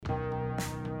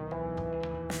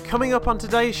Coming up on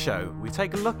today's show, we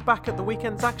take a look back at the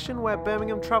weekend's action where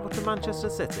Birmingham travelled to Manchester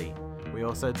City. We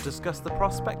also discuss the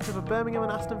prospect of a Birmingham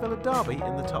and Aston Villa derby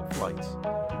in the top flight.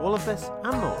 All of this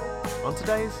and more on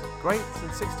today's Greats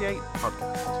in 68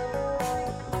 podcast.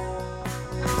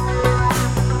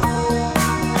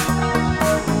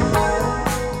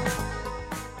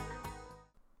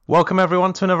 Welcome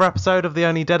everyone to another episode of the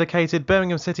only dedicated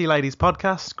Birmingham City Ladies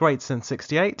podcast, Greats in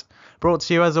 68, brought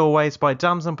to you as always by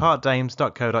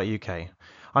damsonparkdames.co.uk.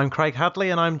 I'm Craig Hadley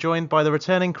and I'm joined by the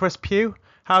returning Chris Pugh.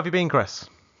 How have you been, Chris?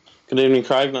 Good evening,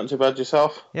 Craig. Not too bad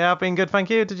yourself? Yeah, I've been good, thank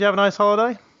you. Did you have a nice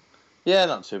holiday? Yeah,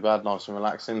 not too bad. Nice and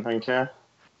relaxing, thank you.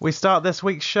 We start this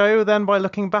week's show then by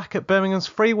looking back at Birmingham's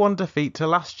 3-1 defeat to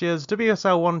last year's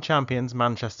WSL 1 champions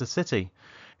Manchester City.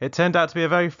 It turned out to be a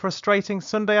very frustrating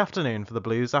Sunday afternoon for the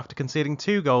Blues after conceding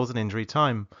 2 goals in injury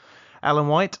time. Ellen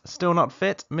White, still not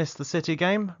fit, missed the City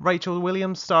game. Rachel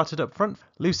Williams started up front.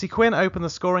 Lucy Quinn opened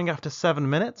the scoring after 7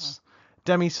 minutes.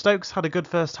 Demi Stokes had a good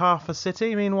first half for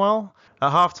City, meanwhile.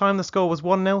 At half-time, the score was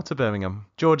 1-0 to Birmingham.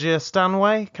 Georgia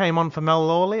Stanway came on for Mel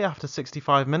Lawley after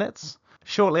 65 minutes.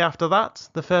 Shortly after that,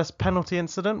 the first penalty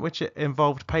incident, which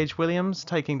involved Paige Williams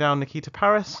taking down Nikita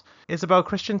Paris. Isabel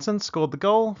Christensen scored the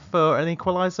goal for an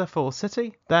equaliser for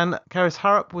City. Then Keris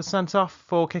Harrop was sent off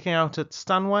for kicking out at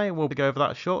Stanway. We'll go over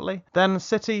that shortly. Then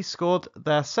City scored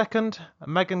their second.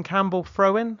 Megan Campbell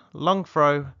throw-in, long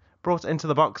throw, brought into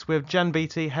the box with Jen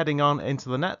Beattie heading on into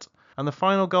the net. And the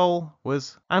final goal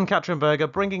was Ann-Katrin Berger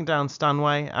bringing down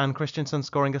Stanway and Christensen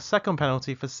scoring a second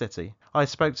penalty for City. I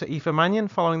spoke to Aoife Mannion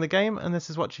following the game and this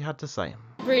is what she had to say.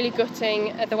 Really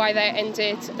gutting the way they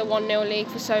ended the 1-0 lead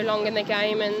for so long in the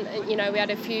game, and you know, we had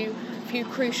a few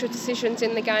crucial decisions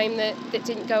in the game that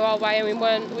didn't go our way, and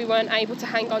we weren't able to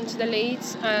hang on to the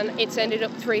leads, and it's ended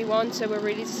up 3-1, so we're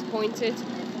really disappointed.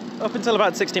 Up until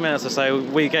about 60 minutes or so,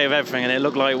 we gave everything and it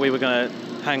looked like we were going to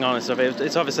hang on and stuff.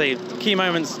 It's obviously key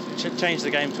moments changed the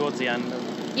game towards the end.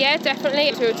 Yeah,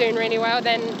 definitely. We were doing really well.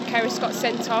 Then Keris got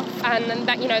sent off, and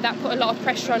that, you know, that put a lot of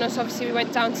pressure on us. Obviously, we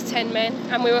went down to 10 men,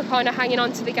 and we were kind of hanging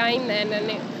on to the game then. And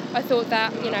I thought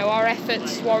that, you know, our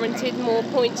efforts warranted more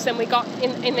points than we got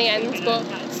in the end. But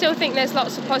still think there's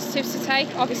lots of positives to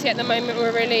take. Obviously, at the moment,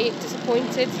 we're really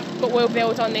disappointed, but we'll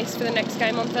build on this for the next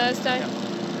game on Thursday. Yeah.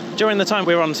 During the time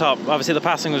we were on top, obviously the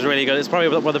passing was really good. It's probably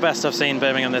one of the best I've seen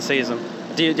Birmingham this season.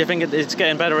 Do you think it's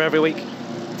getting better every week?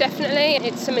 Definitely.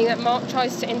 It's something that Mark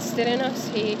tries to instill in us.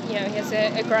 He has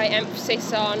a great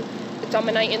emphasis on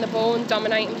dominating the ball and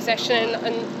dominating possession.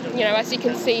 And you know, as you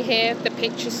can see here, the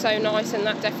pitch is so nice, and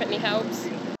that definitely helps.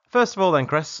 First of all then,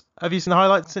 Chris, have you seen the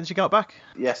highlights since you got back?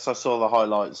 Yes, I saw the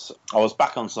highlights. I was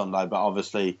back on Sunday, but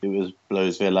obviously it was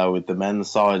Blues Villa with the men's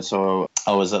side, so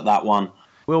I was at that one.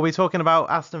 We'll be talking about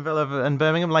Aston Villa and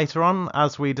Birmingham later on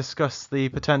as we discuss the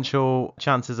potential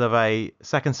chances of a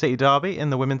second City derby in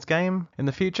the women's game in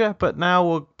the future. But now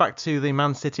we're back to the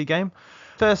Man City game.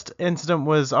 First incident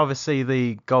was obviously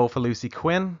the goal for Lucy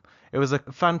Quinn. It was a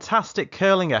fantastic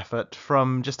curling effort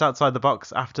from just outside the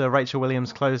box after Rachel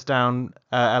Williams closed down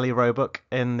Ellie Roebuck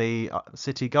in the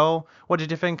City goal. What did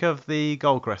you think of the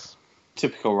goal, Chris?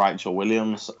 Typical Rachel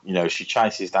Williams. You know, she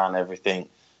chases down everything.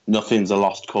 Nothing's a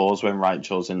lost cause when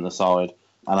Rachel's in the side.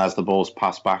 And as the ball's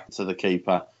passed back to the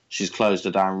keeper, she's closed her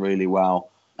down really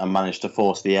well and managed to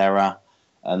force the error.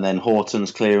 And then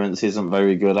Horton's clearance isn't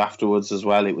very good afterwards as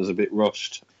well. It was a bit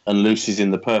rushed. And Lucy's in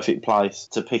the perfect place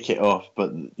to pick it up.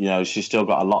 But, you know, she's still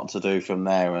got a lot to do from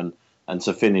there. And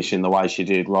to finish in the way she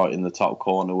did right in the top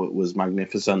corner was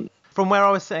magnificent. From where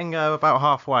I was sitting about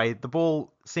halfway, the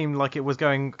ball seemed like it was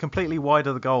going completely wide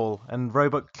of the goal. And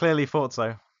Roebuck clearly thought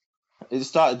so. It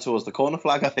started towards the corner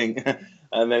flag, I think,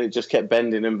 and then it just kept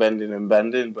bending and bending and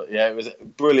bending. But yeah, it was a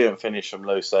brilliant finish from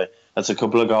Lucy. That's a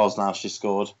couple of goals now she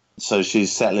scored. So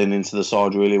she's settling into the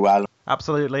side really well.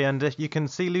 Absolutely, and you can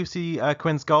see Lucy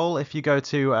Quinn's goal if you go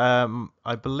to,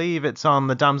 I believe it's on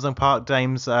the Damson Park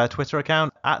Dames Twitter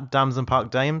account, at Damson Park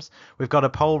Dames. We've got a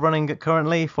poll running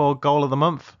currently for Goal of the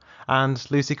Month, and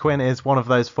Lucy Quinn is one of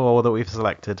those 4 that we've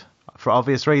selected, for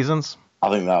obvious reasons. I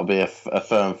think that'll be a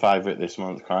firm favourite this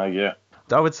month, Craig, yeah.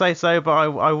 I would say so, but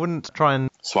I wouldn't try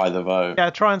and... Sway the vote. Yeah,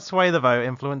 try and sway the vote,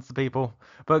 influence the people.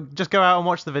 But just go out and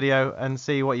watch the video and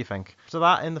see what you think. After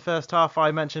that, in the first half, I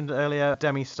mentioned earlier,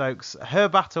 Demi Stokes. Her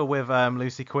battle with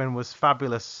Lucy Quinn was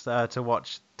fabulous to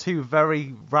watch. 2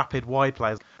 very rapid wide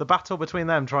players. The battle between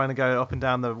them trying to go up and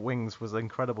down the wings was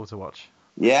incredible to watch.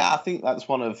 Yeah, I think that's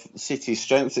one of City's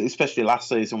strengths, especially last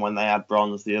season when they had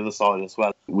bronze the other side as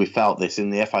well. We felt this in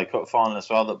the FA Cup final as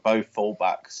well, that both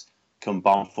fullbacks can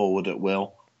bomb forward at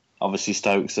will. Obviously,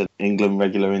 Stokes an England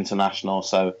regular international,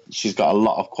 so she's got a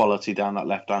lot of quality down that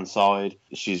left-hand side.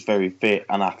 She's very fit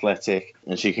and athletic,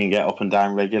 and she can get up and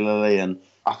down regularly. And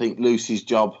I think Lucy's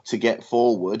job to get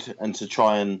forward and to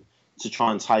try and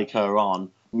take her on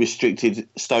restricted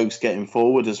Stokes getting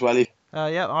forward as well.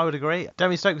 Yeah, I would agree.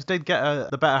 Demi Stokes did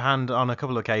get the better hand on a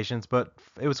couple of occasions, but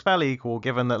it was fairly equal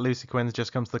given that Lucy Quinn's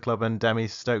just come to the club and Demi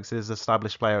Stokes is an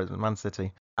established player at Man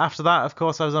City. After that, of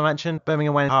course, as I mentioned,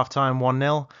 Birmingham went half-time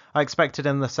 1-0. I expected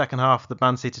in the second half the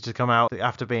Man City to come out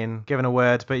after being given a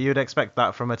word, but you'd expect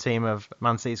that from a team of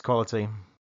Man City's quality.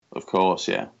 Of course,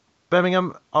 yeah.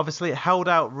 Birmingham obviously held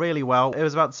out really well. It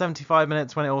was about 75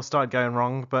 minutes when it all started going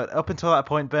wrong, but up until that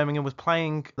point, Birmingham was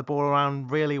playing the ball around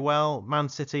really well. Man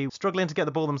City struggling to get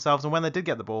the ball themselves, and when they did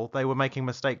get the ball, they were making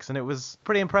mistakes, and it was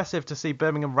pretty impressive to see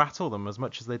Birmingham rattle them as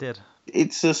much as they did.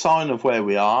 It's a sign of where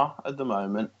we are at the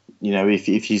moment. You know, if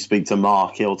you speak to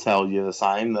Mark, he'll tell you the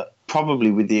same, that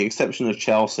probably with the exception of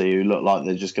Chelsea, who look like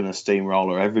they're just going to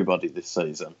steamroller everybody this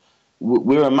season,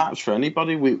 we're a match for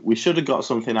anybody. We should have got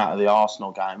something out of the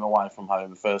Arsenal game away from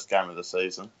home, the first game of the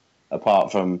season,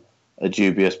 apart from a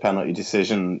dubious penalty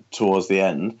decision towards the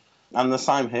end. And the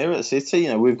same here at City. You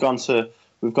know, we've gone to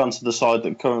the side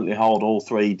that currently hold all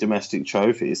 3 domestic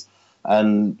trophies,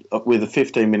 and with the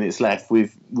 15 minutes left,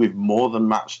 we've more than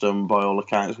matched them by all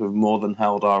accounts. We've more than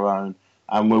held our own,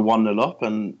 and we're 1-0 up.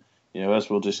 And you know,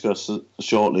 as we'll discuss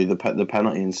shortly, the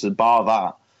penalty. And so bar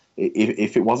that.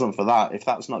 If it wasn't for that, if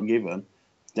that's not given,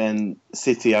 then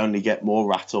City only get more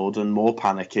rattled and more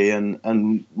panicky,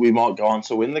 and we might go on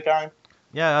to win the game.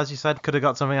 Yeah, as you said, could have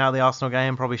got something out of the Arsenal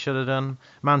game, probably should have done.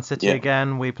 Man City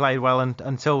again, we played well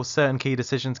until certain key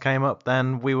decisions came up,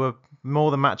 then we were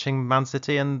more than matching Man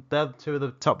City, and they're 2 of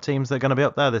the top teams that are going to be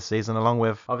up there this season, along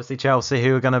with obviously Chelsea,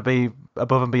 who are going to be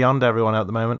above and beyond everyone at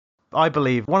the moment. I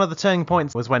believe one of the turning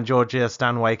points was when Georgia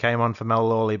Stanway came on for Mel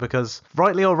Lawley, because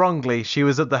rightly or wrongly, she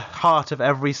was at the heart of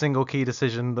every single key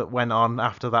decision that went on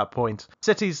after that point.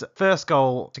 City's first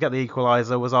goal to get the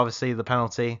equaliser was obviously the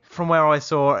penalty. From where I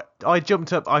saw, I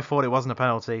jumped up, I thought it wasn't a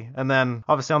penalty. And then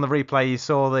obviously on the replay, you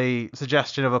saw the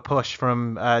suggestion of a push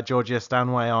from Georgia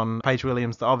Stanway on Paige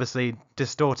Williams that obviously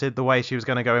distorted the way she was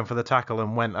going to go in for the tackle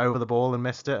and went over the ball and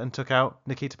missed it and took out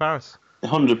Nikita Paris.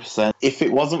 100%. If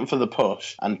it wasn't for the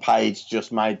push and Paige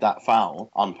just made that foul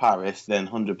on Paris, then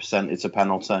 100% it's a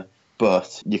penalty.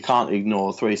 But you can't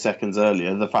ignore 3 seconds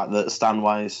earlier the fact that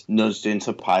Stanway's nudged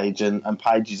into Paige and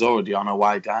Paige is already on her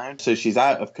way down. So she's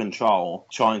out of control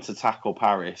trying to tackle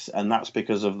Paris, and that's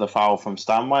because of the foul from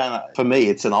Stanway. And for me,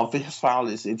 it's an obvious foul.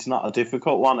 It's not a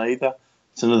difficult one either.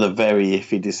 It's another very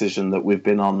iffy decision that we've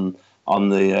been on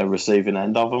the receiving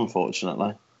end of,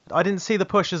 unfortunately. I didn't see the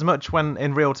push as much when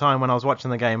in real time when I was watching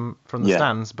the game from the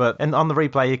stands, but on the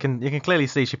replay you can clearly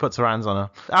see she puts her hands on her.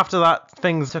 After that,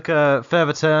 things took a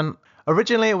further turn.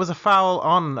 Originally, it was a foul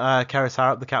on Keris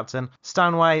Harrop, the captain.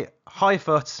 Stanway, high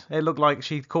foot. It looked like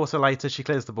she caught her later. She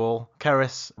clears the ball.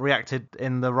 Keris reacted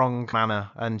in the wrong manner,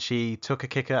 and she took a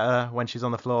kick at her when she's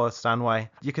on the floor, Stanway.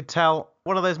 You could tell,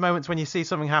 one of those moments when you see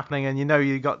something happening and you know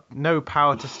you got no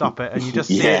power to stop it, and you just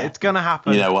see it. It's going to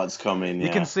happen. You know what's coming, You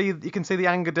can see the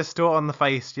anger distort on the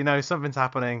face. You know something's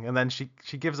happening, and then she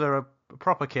gives her a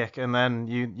proper kick, and then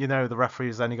you know the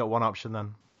referee's only got one option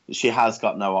then. She has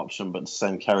got no option but to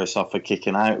send Keris off for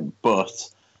kicking out. But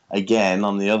again,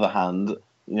 on the other hand,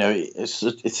 you know,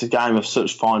 it's a game of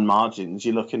such fine margins.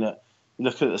 You're looking at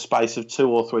the space of 2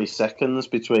 or 3 seconds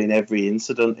between every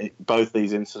incident, both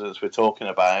these incidents we're talking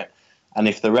about. And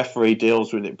if the referee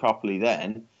deals with it properly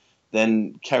then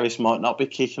Keris might not be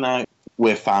kicking out.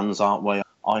 We're fans, aren't we?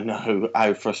 I know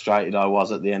how frustrated I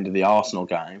was at the end of the Arsenal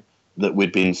game that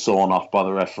we'd been sawn off by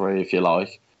the referee, if you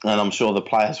like. And I'm sure the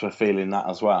players were feeling that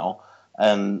as well.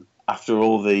 And after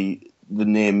all the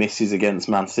near misses against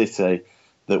Man City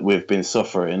that we've been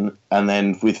suffering, and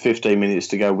then with 15 minutes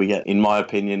to go, we get, in my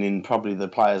opinion, in probably the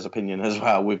players' opinion as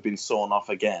well, we've been sawn off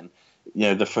again. You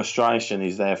know, the frustration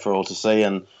is there for all to see.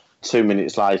 And 2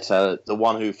 minutes later, the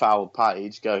one who fouled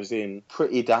Paige goes in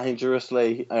pretty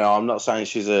dangerously. You know, I'm not saying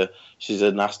she's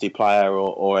a nasty player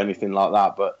or anything like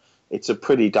that, but it's a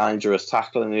pretty dangerous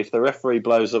tackle, and if the referee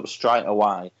blows up straight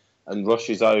away and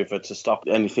rushes over to stop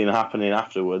anything happening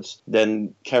afterwards,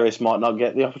 then Keris might not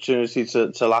get the opportunity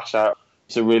to lash out.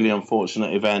 It's a really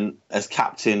unfortunate event. As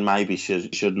captain, maybe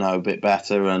should know a bit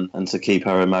better and to keep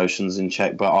her emotions in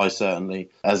check. But I certainly,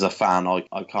 as a fan,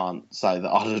 I can't say that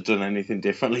I'd have done anything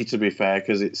differently, to be fair,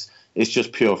 because it's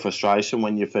just pure frustration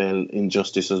when you feel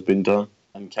injustice has been done.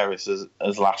 And Keris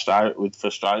has lashed out with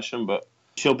frustration, but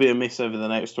she'll be a miss over the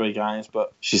next 3 games,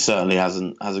 but she certainly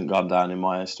hasn't gone down in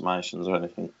my estimations or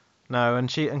anything. No,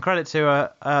 and credit to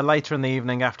her. Later in the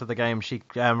evening after the game, she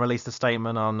released a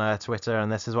statement on Twitter, and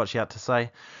this is what she had to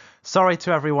say. Sorry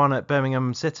to everyone at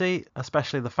Birmingham City,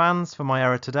 especially the fans, for my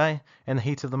error today. In the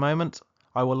heat of the moment,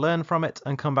 I will learn from it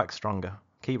and come back stronger.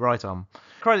 Keep right on.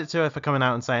 Credit to her for coming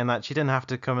out and saying that. She didn't have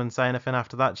to come and say anything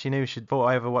after that. She knew she'd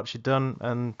fought over what she'd done,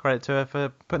 and credit to her for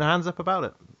putting her hands up about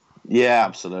it. Yeah,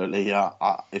 absolutely. Yeah,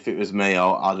 if it was me,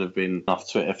 I'd have been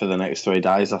off Twitter for the next 3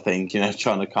 days, I think,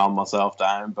 trying to calm myself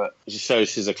down. But she shows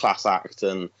she's a class act,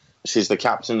 and she's the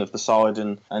captain of the side,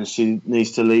 and she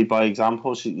needs to lead by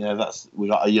example. We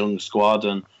got a young squad,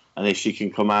 and if she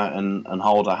can come out and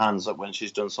hold her hands up when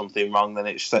she's done something wrong, then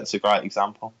it sets a great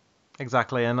example.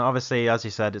 Exactly, and obviously, as you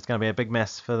said, it's going to be a big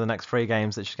miss for the next 3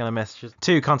 games that she's going to miss.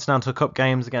 2 Continental Cup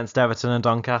games against Everton and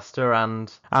Doncaster,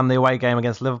 and the away game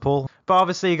against Liverpool. But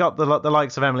obviously, you got the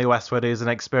likes of Emily Westwood, who's an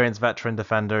experienced veteran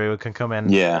defender who can come in.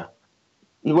 Yeah,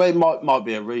 well, it might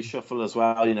be a reshuffle as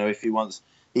well. If he wants,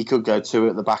 he could go 2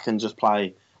 at the back and just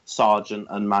play Sargent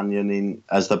and Mannion in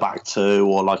as the back 2,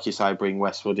 or like you say, bring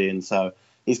Westwood in. So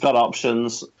he's got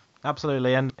options.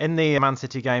 Absolutely, and in the Man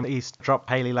City game, East dropped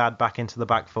Hayley Ladd back into the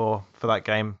back 4 for that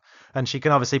game, and she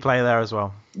can obviously play there as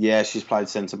well. Yeah, she's played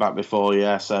centre-back before,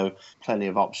 so plenty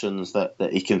of options that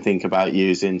he can think about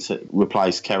using to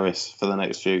replace Kerris for the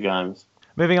next few games.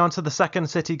 Moving on to the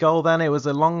second City goal then, it was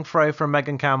a long throw from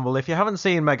Megan Campbell. If you haven't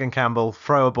seen Megan Campbell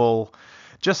throw a ball,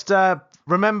 just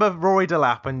remember Rory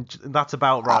Delap, and that's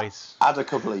about right. Add a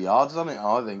couple of yards on it,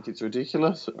 I think. It's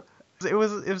ridiculous. It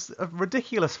was a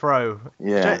ridiculous throw.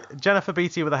 Yeah. Jennifer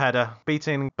Beattie with a header,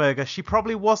 beating Berger. She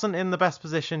probably wasn't in the best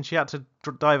position. She had to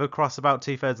dive across about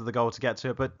 2/3 of the goal to get to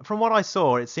it. But from what I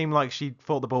saw, it seemed like she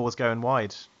thought the ball was going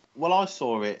wide. Well, I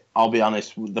saw it. I'll be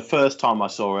honest. The first time I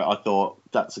saw it, I thought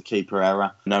that's a keeper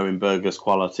error. Knowing Berger's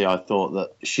quality, I thought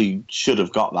that she should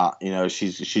have got that.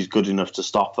 She's good enough to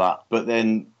stop that. But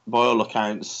then, by all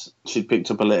accounts, she'd picked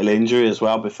up a little injury as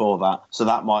well before that. So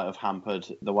that might have hampered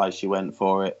the way she went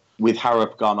for it. With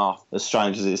Harrop gone off, as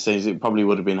strange as it seems, it probably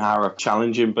would have been Harrop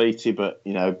challenging Beattie, but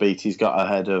Beattie's got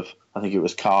ahead of, I think it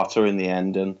was Carter in the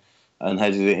end, and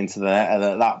headed it into the net. And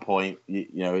at that point,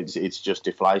 it's just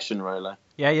deflation, really.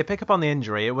 Yeah, you pick up on the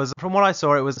injury. It was, from what I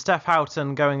saw, it was Steph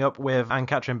Houghton going up with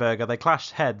Ann-Katrin Berger. They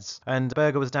clashed heads, and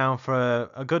Berger was down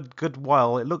for a good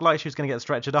while. It looked like she was going to get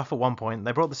stretchered off at one point.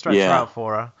 They brought the stretcher out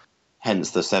for her. Hence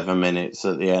the 7 minutes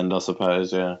at the end, I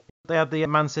suppose, yeah. They had the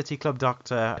Man City club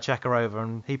doctor check her over,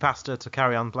 and he passed her to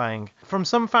carry on playing. From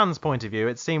some fans' point of view,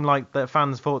 it seemed like the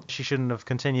fans thought she shouldn't have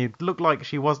continued. It looked like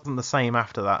she wasn't the same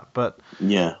after that, but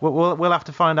yeah, we'll have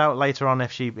to find out later on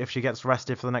if she gets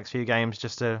rested for the next few games,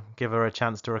 just to give her a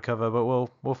chance to recover. But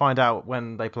we'll find out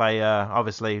when they play,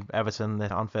 obviously, Everton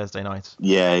on Thursday night.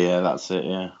 Yeah, that's it.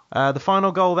 Yeah. The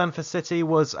final goal then for City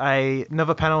was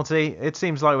another penalty. It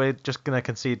seems like we're just going to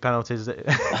concede penalties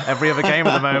every other game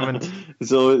at the moment.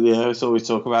 It's all we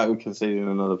talk about, conceding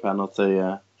another penalty.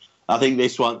 Yeah, I think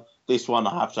this one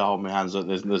I have to hold my hands up.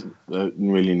 There's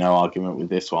really no argument with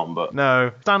this one, but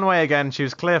no. Stanway again. She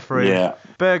was clear through. Yeah.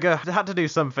 Berger had to do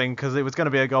something because it was going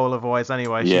to be a goal otherwise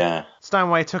anyway.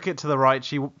 Stanway took it to the right.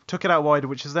 She took it out wide,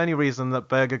 which is the only reason that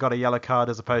Berger got a yellow card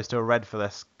as opposed to a red for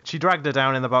this. She dragged her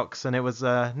down in the box, and it was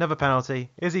another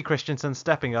penalty. Izzy Christensen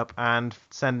stepping up and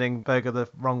sending Berger the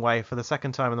wrong way for the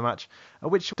second time in the match,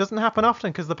 which doesn't happen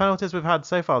often because the penalties we've had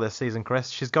so far this season, Chris,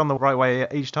 she's gone the right way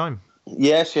each time.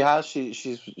 Yeah, she has.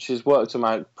 She's worked them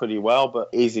out pretty well, but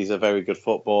Izzy's a very good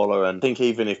footballer, and I think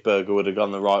even if Berger would have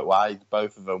gone the right way,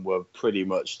 both of them were pretty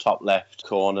much top left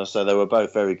corner, so they were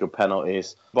both very good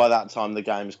penalties. By that time, the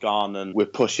game's gone, and we're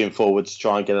pushing forward to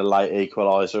try and get a late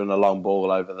equaliser, and a long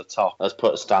ball over the top has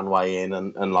put Stanway in,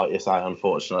 and like you say,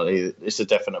 unfortunately, it's a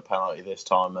definite penalty this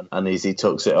time, and Izzy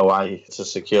tucks it away to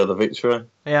secure the victory.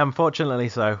 Yeah, unfortunately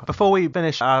so. Before we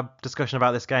finish our discussion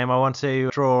about this game, I want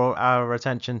to draw our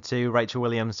attention to Rachel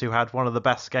Williams, who had one of the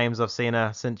best games I've seen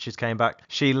her since she's came back.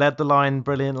 She led the line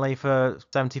brilliantly for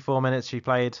 74 minutes. She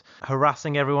played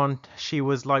harassing everyone. She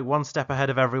was like one step ahead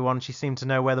of everyone. She seemed to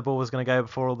know where the ball was going to go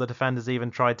before all the defenders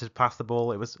even tried to pass the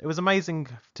ball. It was amazing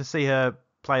to see her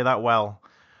play that well.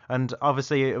 And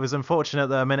obviously it was unfortunate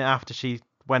that a minute after she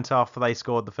went off, they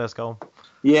scored the first goal.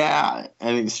 Yeah,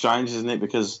 and it's strange, isn't it?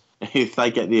 Because if they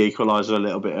get the equaliser a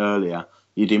little bit earlier,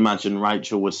 you'd imagine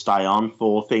Rachel would stay on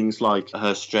for things like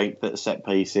her strength at set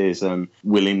pieces and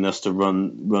willingness to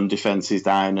run defences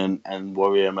down and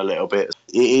worry them a little bit.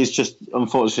 It is just,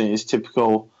 unfortunately, it's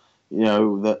typical,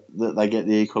 that they get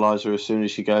the equaliser as soon as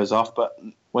she goes off. But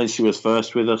when she was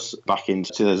first with us back in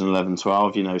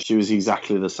 2011-12, she was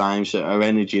exactly the same. Her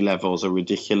energy levels are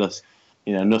ridiculous.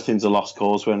 nothing's a lost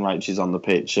cause when Rachel's on the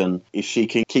pitch, and if she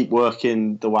can keep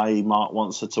working the way Mark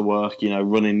wants her to work,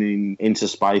 running into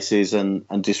spaces and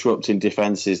disrupting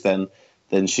defences, then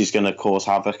she's going to cause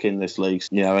havoc in this league,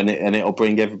 and it'll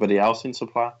bring everybody else into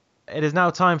play. It is now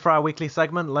time for our weekly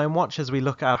segment, Loan Watch, as we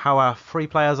look at how our free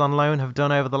players on loan have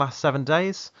done over the last 7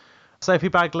 days. Sophie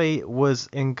Bagley was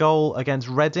in goal against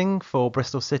Reading for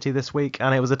Bristol City this week,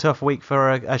 and it was a tough week for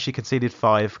her as she conceded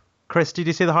 5. Chris, did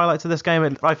you see the highlights of this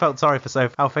game? I felt sorry for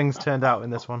Sophie, how things turned out in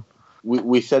this one.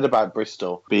 We said about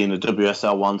Bristol being a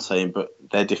WSL1 team, but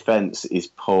their defence is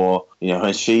poor,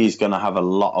 and she's going to have a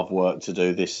lot of work to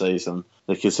do this season.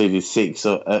 They conceded 6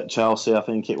 at Chelsea, I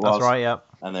think it was. That's right, yeah.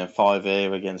 And then 5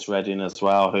 here against Reading as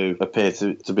well, who appear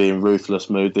to be in ruthless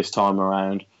mood this time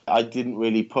around. I didn't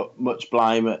really put much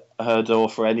blame at her door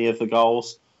for any of the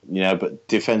goals, but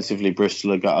defensively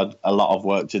Bristol have got a lot of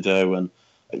work to do, and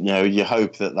you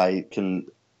hope that they can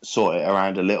sort it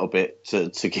around a little bit to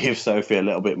give Sophie a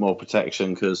little bit more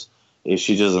protection, because if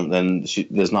she doesn't, then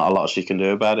there's not a lot she can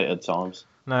do about it at times.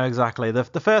 No, exactly. The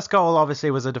first goal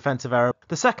obviously was a defensive error.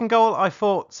 The second goal, I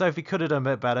thought Sophie could have done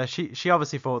a bit better. She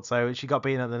obviously thought so. She got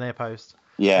beaten at the near post.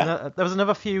 Yeah. And there was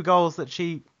another few goals that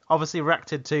she obviously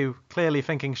reacted to, clearly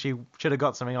thinking she should have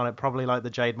got something on it, probably like the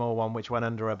Jade Moore one, which went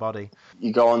under her body.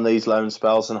 You go on these loan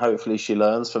spells, and hopefully she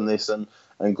learns from this and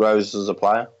grows as a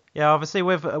player. Yeah, obviously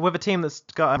with a team that's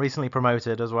got recently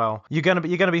promoted as well, you're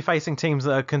gonna be facing teams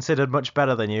that are considered much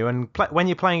better than you, and when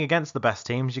you're playing against the best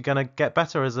teams, you're gonna get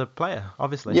better as a player,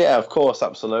 obviously. Yeah, of course,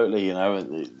 absolutely.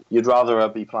 You'd rather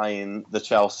be playing the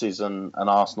Chelseas and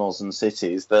Arsenals and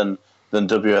Cities than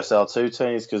WSL2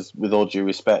 teams, because with all due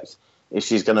respect, if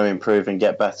she's going to improve and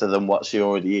get better than what she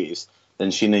already is,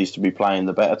 then she needs to be playing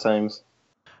the better teams.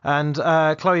 And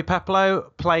Chloe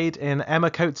Peplow played in Emma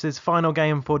Coates' final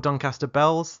game for Doncaster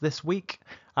Bells this week,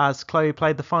 as Chloe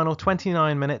played the final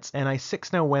 29 minutes in a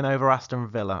 6-0 win over Aston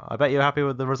Villa. I bet you're happy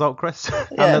with the result, Chris?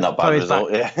 Yeah, not bad Chloe's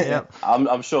result, back. yeah.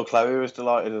 I'm sure Chloe was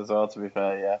delighted as well, to be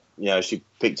fair, yeah. She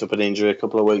picked up an injury a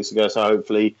couple of weeks ago, so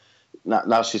hopefully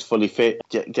now she's fully fit,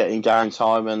 getting game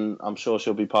time, and I'm sure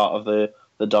she'll be part of the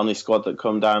Donny squad that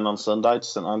come down on Sunday to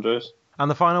St Andrews. And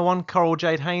the final one, Coral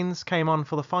Jade Haynes came on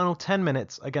for the final 10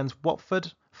 minutes against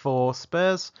Watford for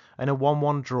Spurs in a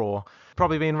 1-1 draw.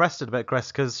 Probably been rested a bit, Chris,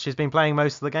 because she's been playing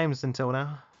most of the games until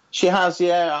now. She has,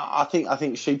 yeah. I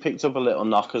think she picked up a little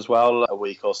knock as well a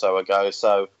week or so ago.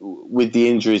 So with the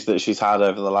injuries that she's had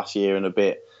over the last year and a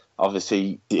bit,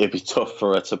 obviously it'd be tough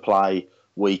for her to play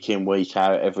week in, week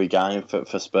out every game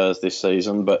for Spurs this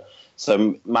season. But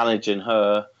so managing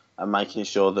her and making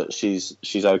sure that she's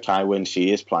okay when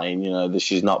she is playing, that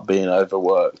she's not being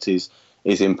overworked is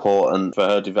important for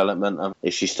her development. And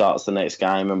if she starts the next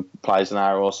game and plays an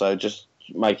hour or so, just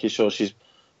making sure she's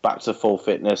back to full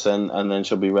fitness and then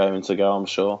she'll be raring to go, I'm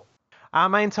sure. Our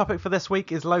main topic for this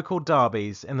week is local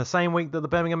derbies. In the same week that the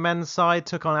Birmingham men's side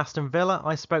took on Aston Villa,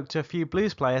 I spoke to a few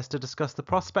Blues players to discuss the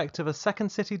prospect of a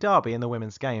second city derby in the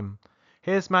women's game.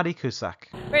 Here's Maddie Cusack.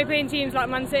 We're playing teams like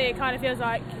Man City, it kind of feels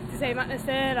like the same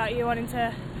atmosphere, like you're wanting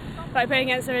to, like playing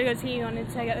against a really good team, wanting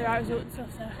to get the right result and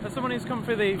stuff. So. As someone who's come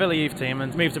through the Villa youth team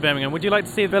and moved to Birmingham, would you like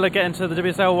to see Villa get into the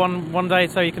WSL one day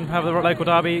so you can have the local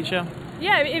derby each year?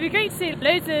 Yeah, it'd be great to see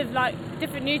loads of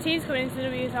different new teams coming into the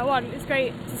WSL1. It's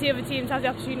great to see other teams have the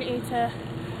opportunity to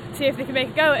see if they can make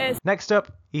a go at it. Next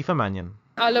up, Aoife Mannion.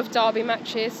 I love derby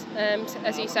matches,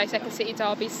 as you say, second city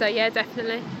derbies, so yeah,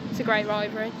 definitely, it's a great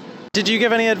rivalry. Did you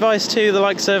give any advice to the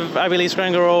likes of Abby Lee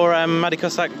Screnger or Maddie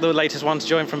Cusack, the latest one to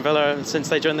join from Villa since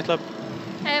they joined the club?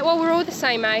 Well, we're all the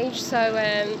same age, so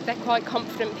they're quite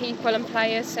confident people and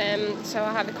players, so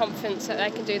I have the confidence that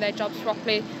they can do their jobs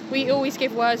properly. We always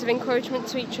give words of encouragement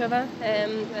to each other,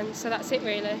 and so that's it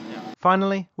really.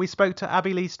 Finally, we spoke to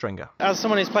Abby Lee Stringer. As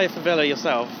someone who's played for Villa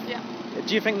yourself, Yeah.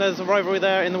 Do you think there's a rivalry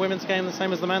there in the women's game the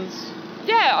same as the men's?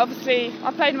 Yeah, obviously,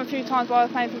 I played them a few times while I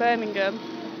was playing for Birmingham.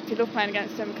 You love playing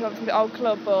against them because obviously the old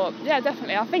club, but yeah,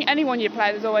 definitely. I think anyone you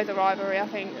play, there's always a rivalry, I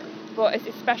think. But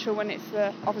it's special when it's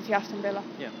obviously Aston Villa.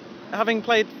 Yeah. Having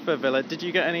played for Villa, did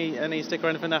you get any stick or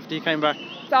anything after you came back?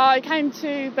 So I came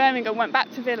to Birmingham, went back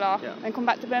to Villa, Yeah. and come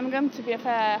back to Birmingham. To be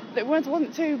fair, it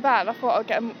wasn't too bad. I thought I'd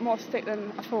get more stick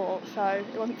than I thought, so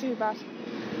it wasn't too bad.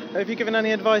 Have you given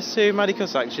any advice to Maddie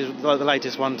Cusack? She's like the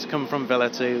latest one to come from Villa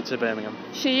to Birmingham.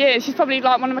 She is. She's probably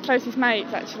like one of my closest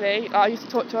mates, actually. I used to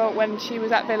talk to her when she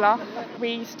was at Villa.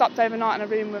 We stopped overnight in a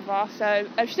room with her, so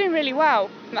she's doing really well.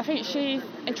 I think she's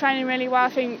in training really well. I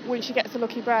think when she gets a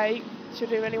lucky break, should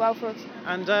do really well for us.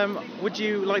 And would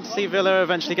you like to see Villa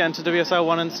eventually get into WSL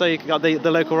 1 and so you got the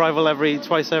local rival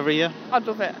twice every year? I'd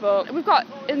love it, but we've got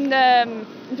in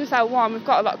WSL 1 we've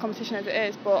got a lot of competition as it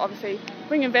is, but obviously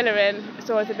bringing Villa in, it's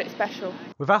always a bit special.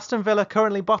 With Aston Villa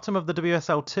currently bottom of the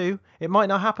WSL 2, it might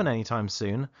not happen anytime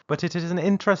soon, but it is an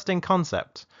interesting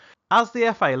concept. As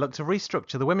the FA look to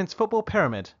restructure the women's football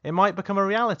pyramid, it might become a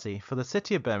reality for the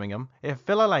City of Birmingham if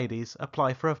Villa ladies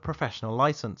apply for a professional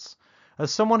licence.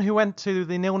 As someone who went to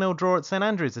the 0-0 draw at St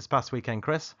Andrews this past weekend,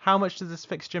 Chris, how much does this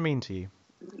fixture mean to you?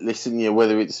 Listen,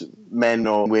 whether it's men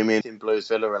or women in Blues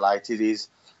Villa related is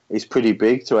pretty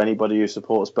big to anybody who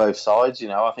supports both sides.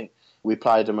 I think we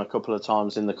played them a couple of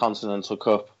times in the Continental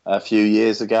Cup a few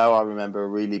years ago. I remember a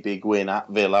really big win at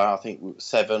Villa, I think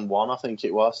 7-1, I think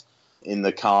it was, in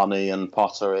the Carney and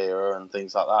Potter era and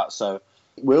things like that. So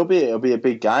it'll be a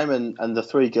big game, and the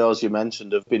three girls you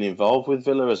mentioned have been involved with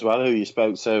Villa as well, who you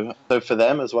spoke to. So for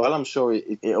them as well, I'm sure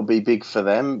it'll be big for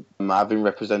them, having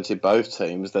represented both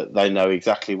teams, that they know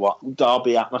exactly what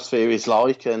derby atmosphere is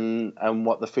like and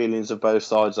what the feelings of both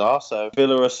sides are. So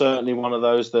Villa are certainly one of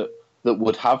those that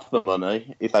would have the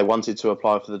money if they wanted to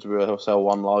apply for the WSL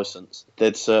 1 licence.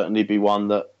 There'd certainly be one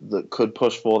that could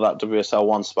push for that WSL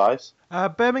 1 space.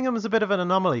 Birmingham is a bit of an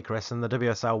anomaly, Chris, in the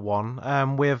WSL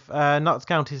 1. With Notts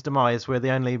County's demise, we're the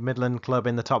only Midland club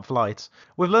in the top flight.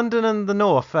 With London and the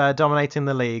North dominating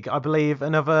the league, I believe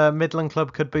another Midland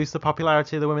club could boost the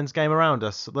popularity of the women's game around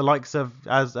us. The likes of,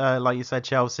 like you said,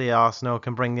 Chelsea, Arsenal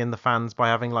can bring in the fans by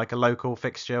having like a local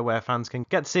fixture where fans can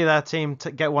get to see their team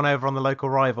get one over on the local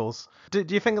rivals. Do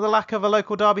you think the lack of a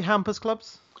local derby hampers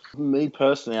clubs? Me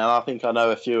personally, and I think I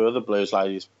know a few other Blues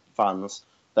Ladies fans,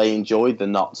 they enjoyed the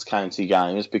Notts County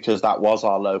games because that was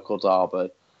our local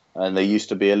derby, and there used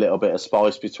to be a little bit of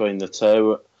spice between the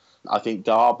two. I think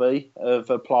Derby have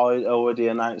already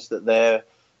announced that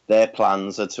their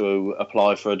plans are to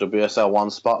apply for a WSL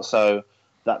 1 spot, so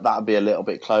that'd be a little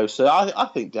bit closer. I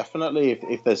think definitely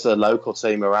if there's a local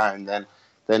team around, then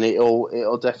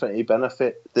it'll definitely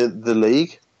benefit the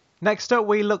league. Next up,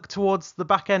 we look towards the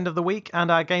back end of the week and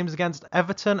our games against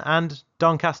Everton and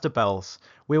Doncaster Bells.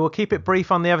 We will keep it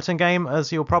brief on the Everton game,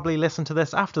 as you'll probably listen to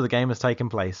this after the game has taken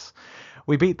place.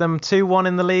 We beat them 2-1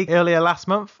 in the league earlier last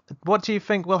month. What do you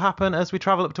think will happen as we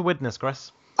travel up to Widnes,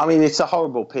 Chris? I mean, it's a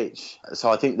horrible pitch,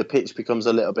 so I think the pitch becomes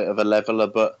a little bit of a leveller,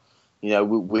 but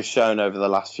we've shown over the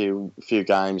last few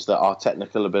games that our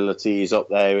technical ability is up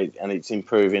there and it's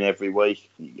improving every week.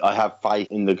 I have faith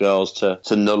in the girls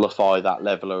to nullify that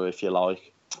leveller, if you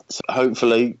like. So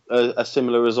hopefully a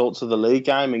similar result to the league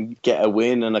game and get a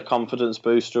win and a confidence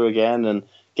booster again and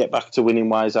get back to winning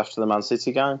ways after the Man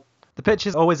City game. The pitch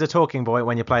is always a talking point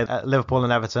when you play at Liverpool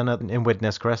and Everton in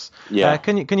Widnes, Chris. Yeah.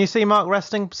 Can you see Mark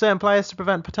resting certain players to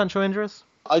prevent potential injuries?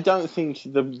 I don't think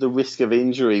the risk of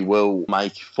injury will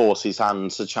force his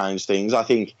hand to change things. I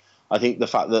think the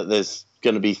fact that there's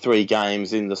going to be 3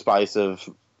 games in the space of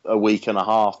a week and a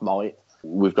half might.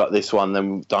 We've got this one,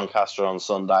 then Doncaster on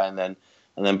Sunday, and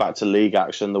then back to league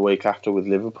action the week after with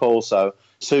Liverpool. So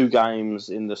 2 games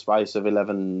in the space of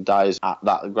 11 days at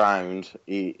that ground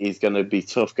is going to be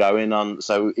tough going on.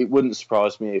 So it wouldn't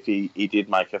surprise me if he did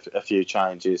make a few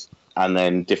changes and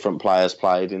then different players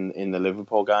played in the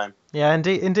Liverpool game. Yeah,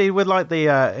 indeed. With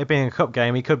it being a cup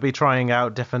game, he could be trying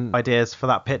out different ideas for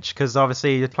that pitch because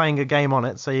obviously you're playing a game on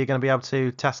it, so you're going to be able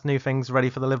to test new things ready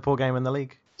for the Liverpool game in the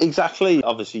league. Exactly.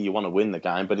 Obviously, you want to win the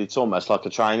game, but it's almost like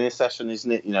a training session,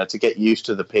 isn't it? To get used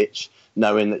to the pitch,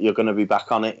 knowing that you're going to be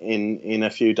back on it in a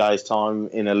few days' time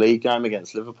in a league game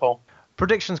against Liverpool.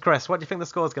 Predictions, Chris. What do you think the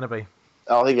score is going to be?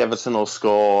 I think Everton will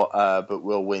score, but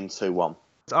we'll win 2-1.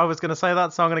 I was going to say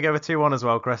that, so I'm going to go with 2-1 as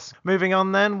well, Chris. Moving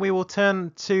on then, we will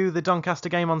turn to the Doncaster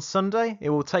game on Sunday. It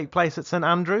will take place at St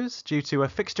Andrews due to a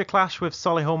fixture clash with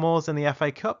Solihull Moors in the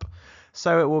FA Cup.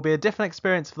 So it will be a different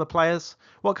experience for the players.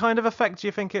 What kind of effect do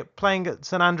you think playing at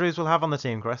St Andrews will have on the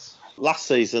team, Chris? Last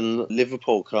season,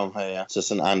 Liverpool come here to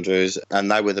St Andrews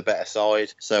and they were the better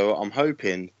side. So I'm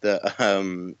hoping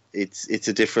that it's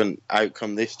a different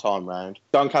outcome this time round.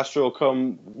 Doncaster will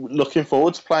come looking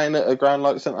forward to playing at a ground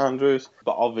like St Andrews,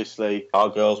 but obviously our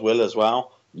girls will as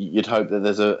well. You'd hope that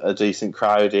there's a decent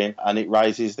crowd in and it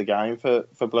raises the game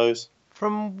for Blues.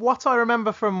 From what I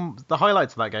remember from the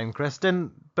highlights of that game, Chris,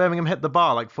 didn't Birmingham hit the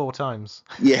bar like 4 times?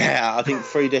 Yeah, I think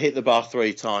Frida hit the bar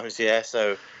 3 times, yeah.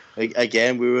 So,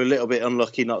 again, we were a little bit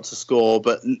unlucky not to score,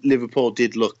 but Liverpool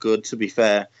did look good, to be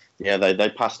fair. Yeah, they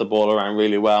passed the ball around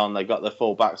really well and they got their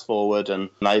full backs forward and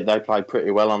they played pretty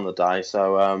well on the day.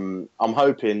 So I'm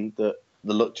hoping that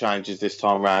the luck changes this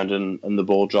time round and the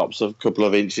ball drops a couple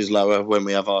of inches lower when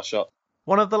we have our shot.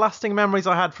 One of the lasting memories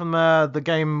I had from the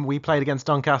game we played against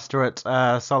Doncaster at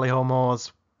Solihull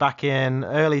Moors back in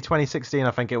early 2016,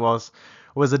 I think it was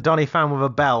a Donny fan with a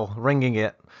bell ringing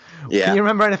it. Yeah. Can you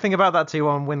remember anything about that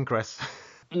 2-1 win, Chris?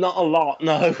 Not a lot,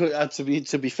 no. To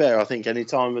be fair, I think any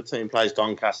time a team plays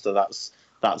Doncaster,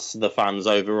 that's the fans'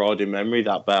 overriding memory,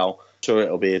 that bell. Sure,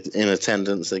 it'll be in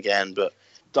attendance again, but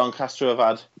Doncaster have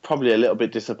had probably a little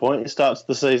bit disappointing start to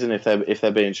the season if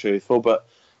they're being truthful, but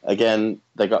again,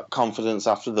 they got confidence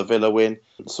after the Villa win,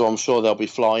 so I'm sure they'll be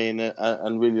flying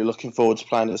and really looking forward to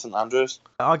playing at St Andrews.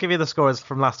 I'll give you the scores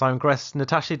from last time, Chris.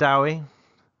 Natasha Dowie.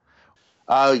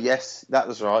 Oh yes, that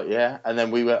was right. Yeah, and then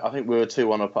I think we were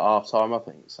 2-1 up at half time. I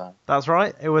think so. That's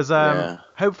right. It was.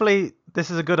 Hopefully, this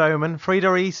is a good omen. Frida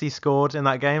Risi scored in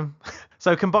that game.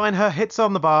 So combine her hits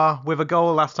on the bar with a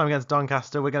goal last time against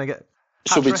Doncaster. We're going to get.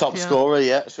 She'll be top scorer,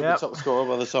 yeah. She'll be top scorer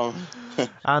by the time.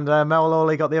 And Mel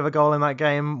Lawley got the other goal in that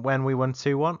game when we won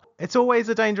 2-1. It's always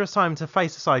a dangerous time to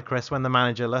face a side, Chris, when the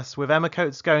managerless. With Emma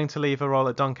Coates going to leave her role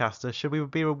at Doncaster, should we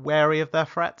be wary of their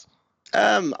threat?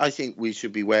 I think we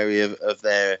should be wary of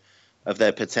their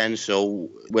potential,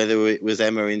 whether it was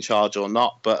Emma in charge or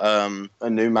not. But a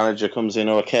new manager comes in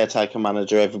or a caretaker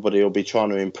manager, everybody will be trying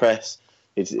to impress.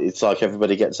 It's like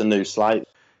everybody gets a new slate.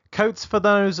 Coates, for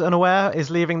those unaware, is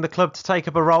leaving the club to take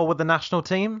up a role with the national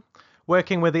team,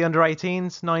 working with the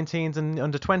under-18s, 19s and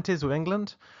under-20s with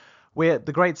England. We at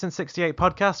the Great Since 68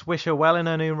 podcast wish her well in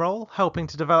her new role, helping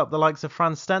to develop the likes of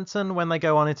Fran Stenson when they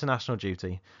go on international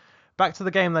duty. Back to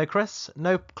the game though, Chris.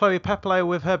 No Chloe Pepolo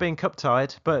with her being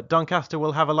cup-tied, but Doncaster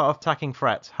will have a lot of attacking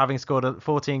threat, having scored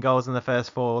 14 goals in the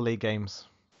first 4 league games.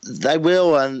 They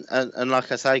will, and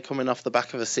like I say, coming off the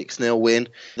back of a 6-0 win,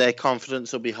 their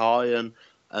confidence will be high and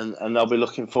they'll be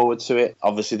looking forward to it.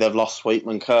 Obviously, they've lost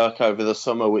Sweetman Kirk over the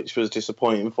summer, which was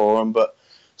disappointing for them, but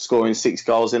scoring 6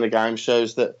 goals in a game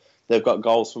shows that they've got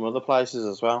goals from other places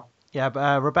as well. Yeah,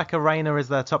 but Rebecca Rayner is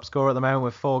their top scorer at the moment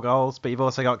with 4 goals, but you've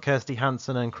also got Kirsty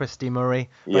Hansen and Christy Murray,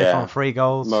 both on 3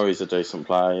 goals. Murray's a decent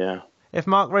player, yeah. If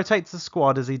Mark rotates the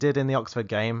squad as he did in the Oxford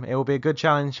game, it will be a good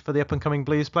challenge for the up-and-coming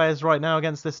Blues players right now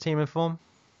against this team in form.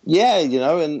 Yeah,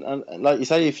 and like you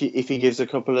say, if he gives a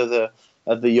couple of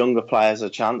the younger players a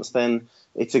chance, then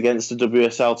it's against the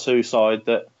WSL2 side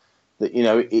that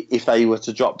if they were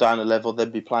to drop down a level,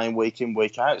 they'd be playing week in,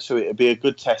 week out. So it'd be a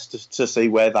good test to see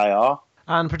where they are.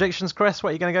 And predictions, Chris,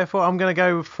 what are you going to go for? I'm going to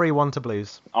go 3-1 to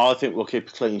Blues. I think we'll keep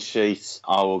a clean sheet.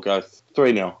 I will go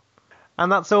 3-0.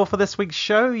 And that's all for this week's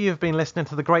show. You've been listening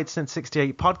to the Great Since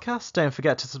 68 podcast. Don't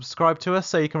forget to subscribe to us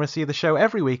so you can receive the show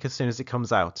every week as soon as it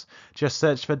comes out. Just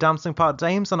search for Dancing Park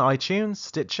Dames on iTunes,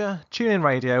 Stitcher, TuneIn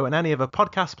Radio, and any other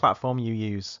podcast platform you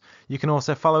use. You can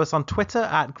also follow us on Twitter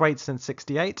at Great Since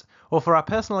 68, or for our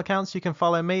personal accounts, you can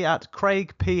follow me at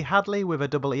Craig P. Hadley with a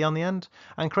double E on the end.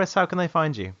 And Chris, how can they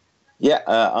find you? Yeah,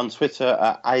 on Twitter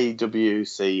at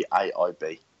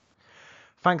AWCAIB.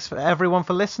 Thanks for everyone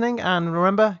for listening, and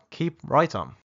remember, keep right on.